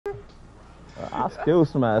I still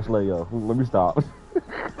smash Leo. Let me stop.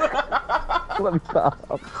 Let me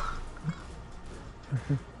stop.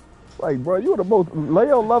 Like, bro, you are the most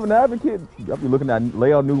Leo loving advocate. I be looking at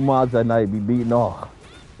Leo new mods that night, be beating off.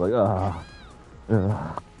 Like,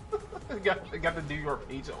 got the New York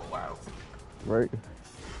page. Oh wow. right.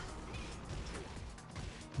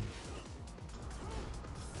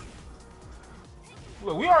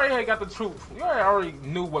 Look, we already got the truth. We already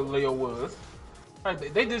knew what Leo was.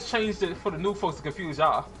 Right, they just changed it for the new folks to confuse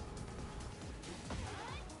y'all.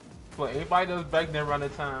 But anybody that was back there around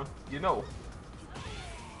that time, you know.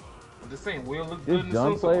 I'm just saying, we'll look This good in the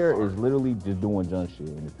Jun swim player superstar. is literally just doing Jun shit,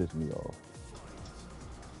 and it pissed me off.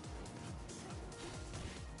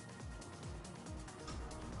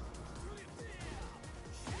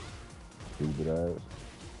 Stupid ass.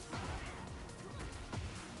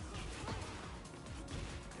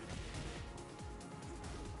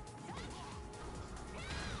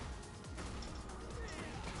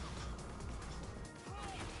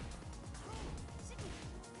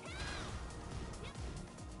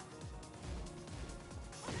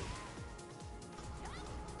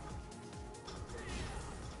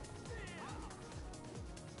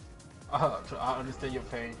 I understand your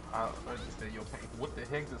pain. I understand your pain. What the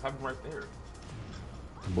heck is happening right there?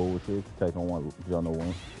 Bullshit. Take on one, Jun on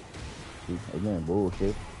one. See, again,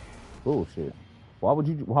 bullshit. Bullshit. Why would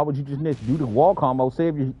you just do the wall combo?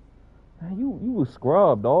 Save your. Man, you a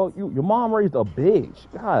scrub, dog. Your mom raised a bitch.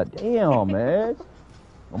 God damn, man.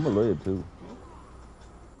 I'm gonna live too.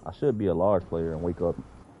 I should be a Lars player and wake up.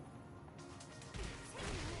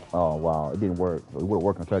 Oh wow, it didn't work. It would have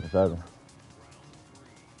worked on Tekken 7.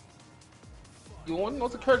 You want to know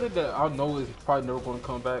the character that I know is probably never going to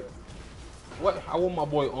come back? What? I want my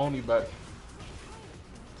boy Oni back.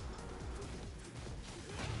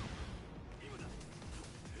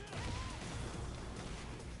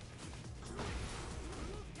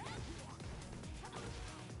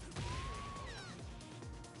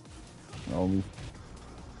 Only.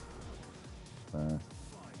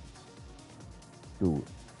 Do it.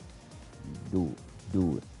 Do it.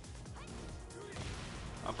 Do it.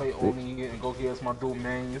 I play Oni and go against my dual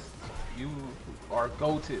mains. You are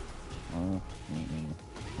goated.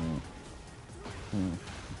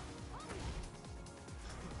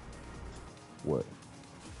 What?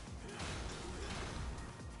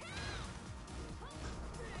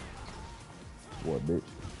 What, bitch?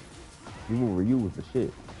 You was the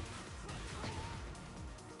shit.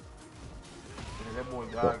 Yeah, that boy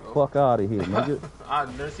The died. fuck out of here, nigga.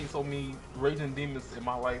 I've never seen so many raging demons in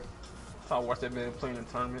my life. So I watched that man playing in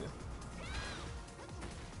the tournament.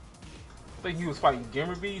 I think he was fighting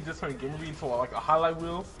Gamerby, just turned Gamerby into like a highlight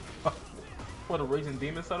reel for the raging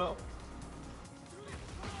demon setup.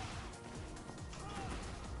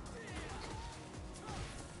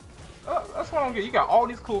 That's what I don't get. You got all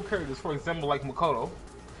these cool characters, for example, like Makoto,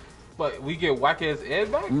 but we get whack ass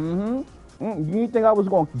Ed back. You didn't think I was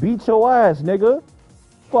gonna beat your ass, nigga?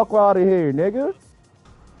 Fuck out of here, nigga.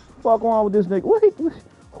 Fuck around with this nigga.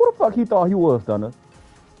 Who the fuck he thought he was, Stunna?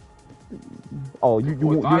 Oh, you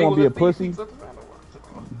want to be a pussy? He got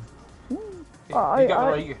the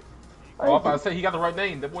right. I was about to say he got the right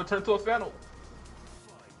name. That boy turned to a Phantom.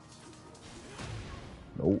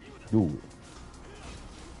 Nope, do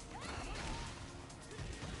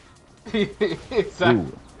it.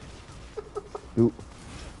 Exactly. Do it.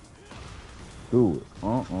 Do it.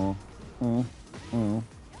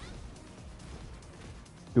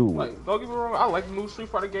 Do it. Like, don't get me wrong, I like the new Street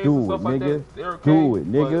Fighter games do and stuff it, like nigga. that. They're okay, do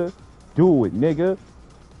it, nigga. Do it, nigga.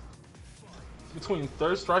 Between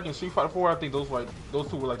Third Strike and Street Fighter 4, I think those two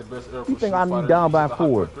were like the best era for You think Street I Fighter. be down by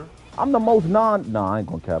 4? I'm the most Nah, I ain't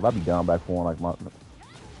gonna cap. I be down by 4 like my.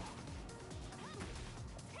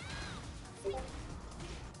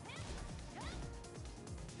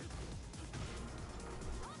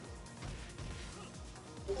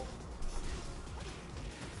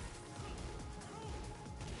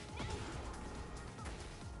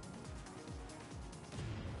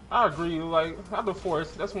 I agree. Like after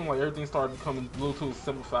Force, that's when like everything started becoming a little too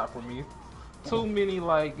simplified for me. Too many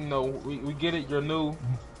we get it. You're new,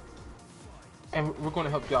 and we're gonna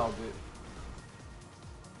help y'all a bit.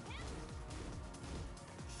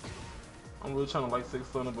 I'm really trying to like Six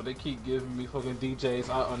Thunder, but they keep giving me fucking DJs.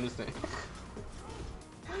 I understand.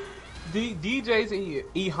 DJs and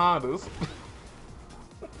E Hondas.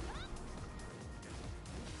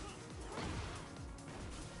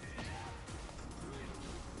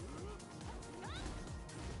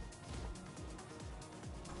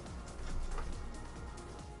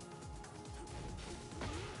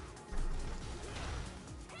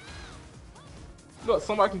 Look,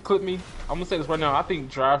 somebody can clip me. I'm gonna say this right now. I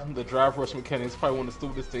think the drive rush mechanic is probably one of the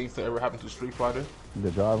stupidest things to ever happen to Street Fighter.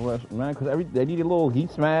 The drive rush, man, because they need a little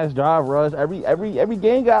heat smash, drive rush. Every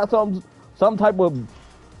game got some type of.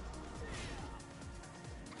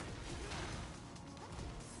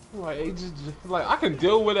 Like, like I can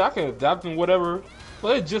deal with it. I can adapt and whatever.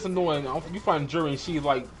 But it's just annoying. You find Jury and she's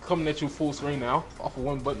like coming at you full screen now off of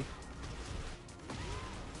one button.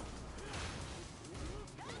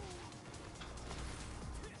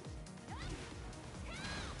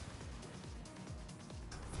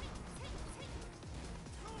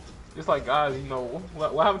 It's like, guys, you know,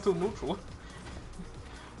 what happened to neutral?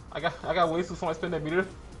 I got ways to somebody spend that meter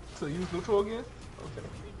to use neutral again? Okay.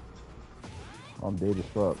 I'm dead as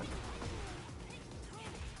fuck.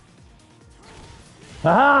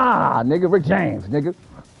 Ah, nigga, Rick James, nigga.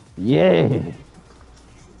 Yeah.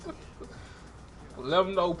 Let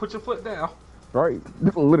them know, put your foot down. Right,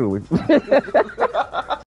 literally.